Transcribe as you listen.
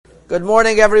Good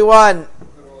morning, everyone.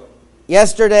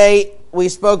 Yesterday, we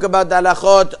spoke about the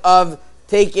halachot of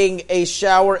taking a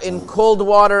shower in cold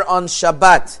water on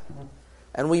Shabbat.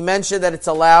 And we mentioned that it's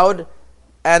allowed,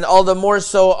 and all the more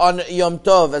so on Yom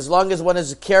Tov, as long as one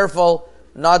is careful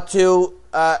not to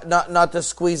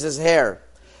squeeze his hair.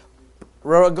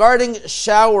 Regarding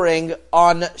showering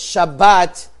on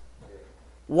Shabbat,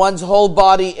 one's whole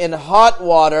body in hot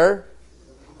water,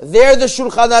 there the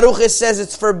Shulchan Aruch says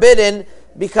it's forbidden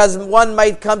because one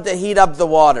might come to heat up the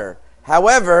water.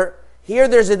 However, here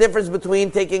there's a difference between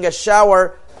taking a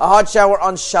hot shower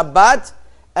on Shabbat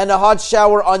and a hot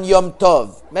shower on Yom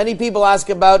Tov. Many people ask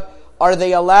about, are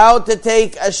they allowed to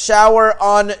take a shower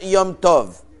on Yom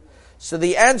Tov? So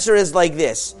the answer is like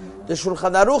this. The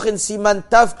Shulchan Aruch in Siman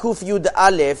Tav Kuf Yud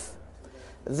Aleph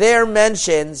there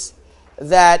mentions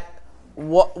that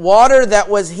water that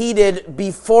was heated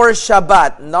before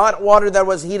Shabbat, not water that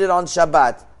was heated on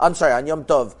Shabbat. On Yom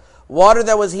Tov. Water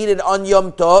that was heated on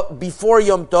Yom Tov, before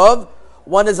Yom Tov,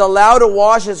 one is allowed to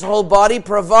wash his whole body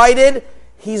provided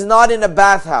he's not in a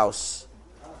bathhouse.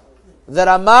 The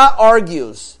Rama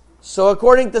argues, so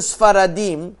according to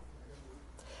Sfaradim,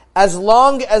 as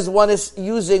long as one is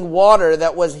using water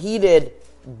that was heated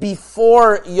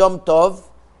before Yom Tov,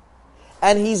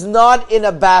 and he's not in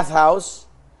a bathhouse,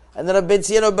 and then Rabbi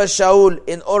Tzion Bashaul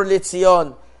in Or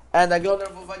Litzion, and Agyon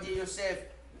Rav Ovadia Yosef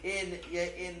in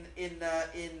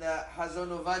Hazon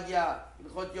Ovadia,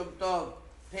 in Chot Yom Tov,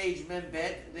 page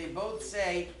Membet, they both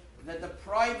say that the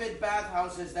private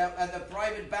bathhouses and the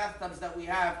private bathtubs that we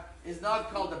have is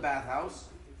not called a bathhouse.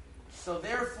 So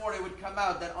therefore, it would come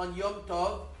out that on Yom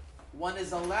Tov, one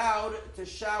is allowed to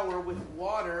shower with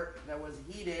water that was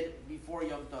heated before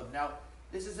Yom Tov. Now,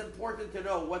 this is important to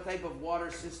know what type of water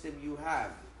system you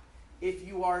have. If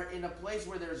you are in a place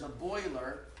where there's a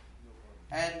boiler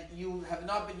and you have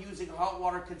not been using hot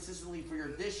water consistently for your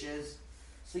dishes,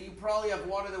 so you probably have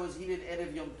water that was heated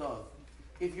Erev Yom Tov.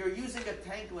 If you're using a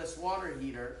tankless water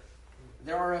heater,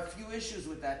 there are a few issues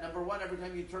with that. Number one, every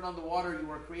time you turn on the water, you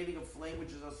are creating a flame, which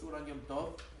is asur on Yom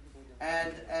Tov.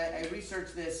 And I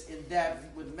researched this in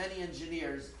depth with many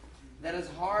engineers, that as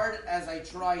hard as I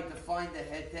tried to find the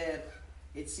heter,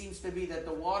 it seems to be that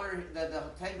the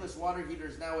tankless water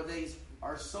heaters nowadays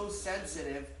are so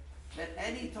sensitive that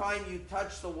any time you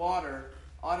touch the water,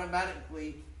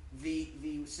 automatically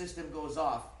the system goes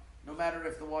off. No matter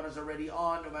if the water's already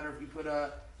on, no matter if you put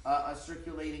a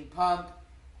circulating pump.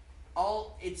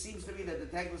 It seems to be that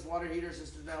the tankless water heater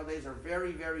systems nowadays are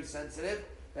very, very sensitive,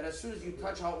 that as soon as you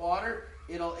touch hot water,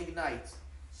 it'll ignite.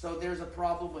 So there's a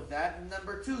problem with that. And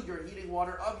number two, you're heating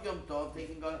water of Yom Tov,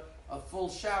 taking a full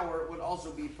shower would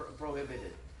also be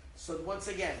prohibited. So once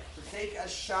again, to take a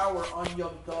shower on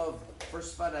Yom Tov for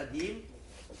Sfaradim,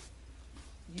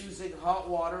 using hot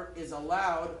water is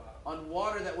allowed on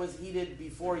water that was heated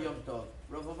before Yom Tov.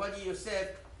 Rav Ovadia Yosef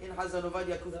in Hazon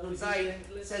Ovadia Kuf Nun Zayin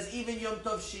says even Yom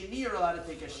Tov Sheni you're allowed to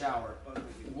take a shower.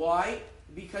 Why?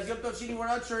 Because Yom Tov Sheni we're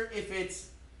not sure if it's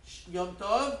Yom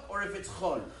Tov or if it's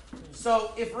Chol.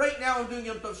 So if right now I'm doing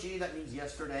Yom Tov Sheni, that means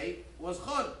yesterday was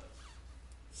Chol.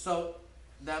 So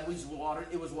that was water.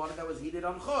 It was water that was heated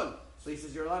on Chol. So he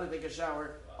says you're allowed to take a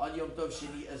shower on Yom Tov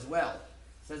Sheni as well.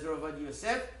 Says Rav Ovadia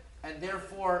Yosef, and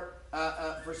therefore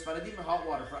for Sfaradim hot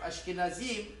water. For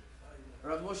Ashkenazim,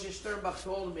 Rav Moshe Sternbach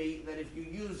told me that if you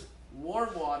use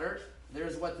warm water,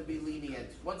 there's what to be lenient.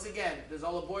 Once again, there's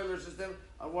all a boiler system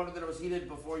on water that was heated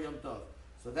before Yom Tov.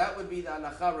 So that would be the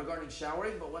halacha regarding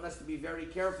showering, but one has to be very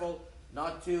careful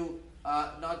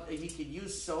he could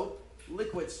use soap,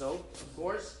 liquid soap, of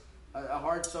course, a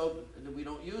hard soap that we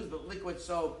don't use, but liquid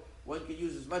soap one can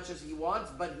use as much as he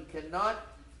wants, but you cannot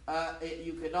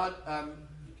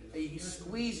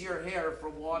squeeze your hair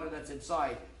from water that's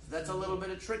inside. So that's a little bit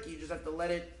of tricky. You just have to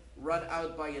let it run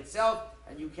out by itself,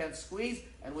 and you can't squeeze.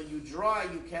 And when you dry,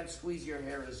 you can't squeeze your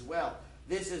hair as well.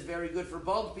 This is very good for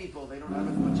bald people. They don't have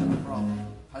as much of a problem.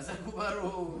 Hazaku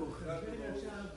Baruch.